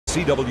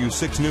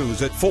CW6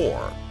 News at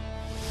 4.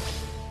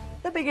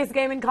 The biggest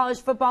game in college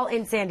football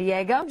in San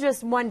Diego,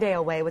 just one day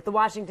away, with the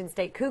Washington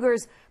State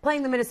Cougars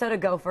playing the Minnesota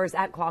Gophers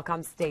at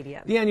Qualcomm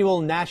Stadium. The annual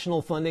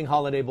National Funding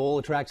Holiday Bowl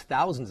attracts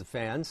thousands of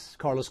fans.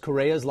 Carlos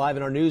Correa is live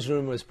in our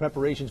newsroom as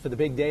preparations for the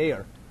big day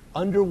are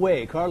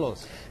underway.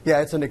 Carlos.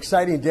 Yeah, it's an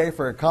exciting day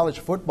for college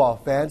football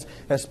fans,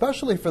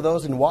 especially for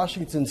those in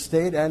Washington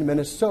State and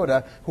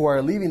Minnesota who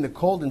are leaving the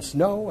cold and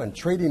snow and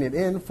trading it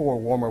in for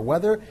warmer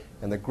weather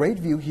and the great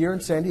view here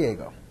in San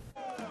Diego.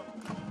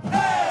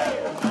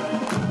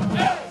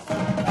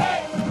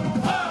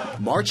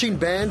 Marching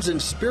bands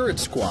and spirit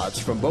squads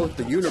from both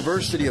the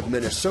University of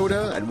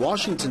Minnesota and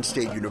Washington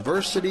State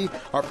University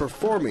are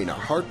performing a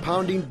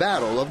heart-pounding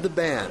battle of the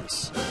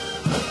bands,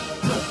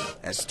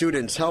 as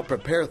students help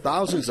prepare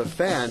thousands of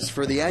fans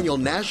for the annual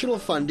National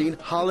Funding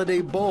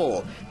Holiday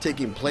Bowl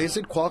taking place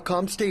at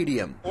Qualcomm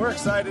Stadium. We're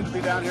excited to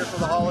be down here for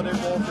the Holiday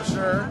Bowl for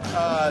sure.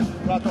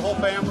 Brought the whole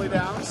family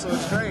down, so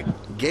it's great.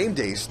 Game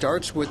day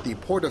starts with the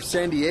Port of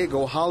San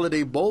Diego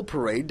Holiday Bowl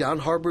Parade down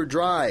Harbor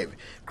Drive.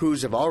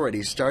 Crews have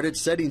already started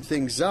setting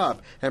things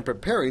up and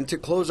preparing to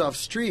close off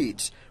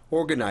streets.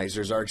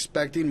 Organizers are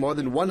expecting more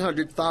than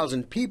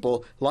 100,000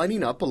 people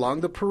lining up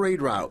along the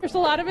parade route. There's a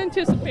lot of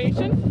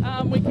anticipation.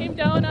 We came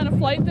down on a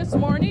flight this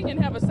morning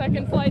and have a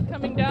second flight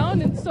coming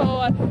down, and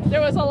so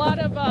there was a lot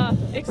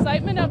of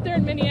excitement up there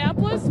in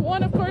Minneapolis.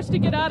 One, of course, to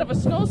get out of a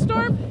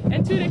snowstorm,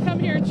 and two, to come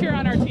here and cheer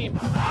on our team.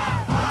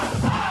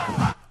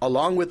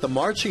 Along with the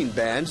marching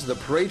bands, the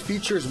parade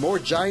features more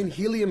giant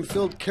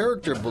helium-filled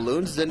character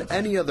balloons than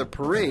any other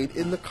parade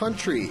in the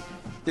country.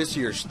 This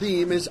year's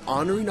theme is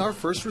honoring our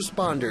first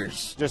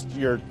responders. Just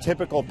your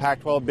typical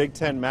Pac-12 Big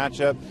Ten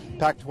matchup.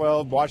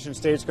 Pac-12, Washington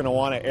State's going to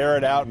want to air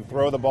it out and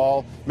throw the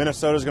ball.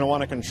 Minnesota's going to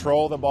want to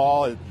control the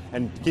ball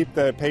and keep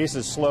the pace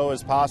as slow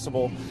as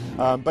possible.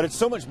 But it's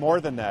so much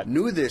more than that.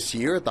 New this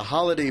year at the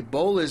Holiday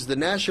Bowl is the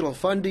National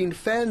Funding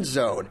Fan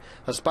Zone,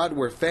 a spot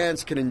where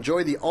fans can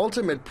enjoy the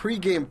ultimate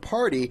pregame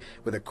party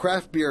with a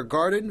craft beer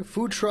garden,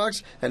 food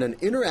trucks, and an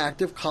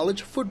interactive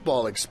college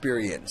football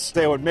experience.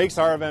 What makes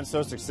our event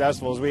so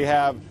successful is we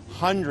have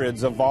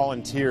hundreds of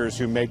volunteers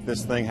who make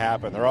this thing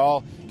happen. They're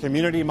all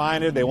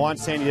community-minded. They want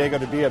San Diego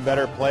to be a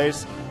better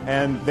place,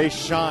 and they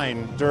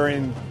shine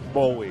during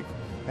Bowl Week.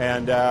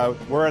 And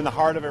we're in the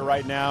heart of it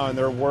right now, and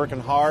they're working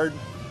hard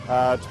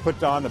to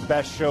put on the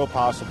best show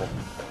possible.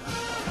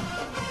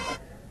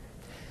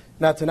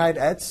 Now tonight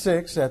at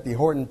 6 at the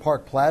Horton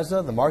Park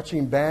Plaza, the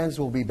marching bands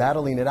will be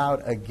battling it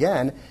out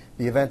again.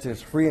 The event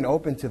is free and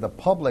open to the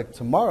public.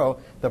 Tomorrow,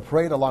 the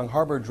parade along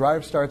Harbor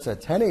Drive starts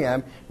at 10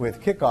 a.m.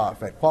 with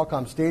kickoff at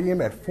Qualcomm Stadium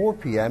at 4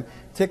 p.m.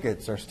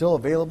 Tickets are still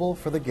available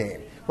for the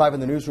game. Live in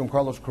the newsroom,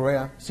 Carlos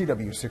Correa,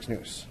 CW6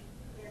 News.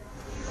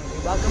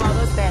 Welcome all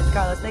those fans,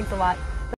 Carlos. Thanks a lot.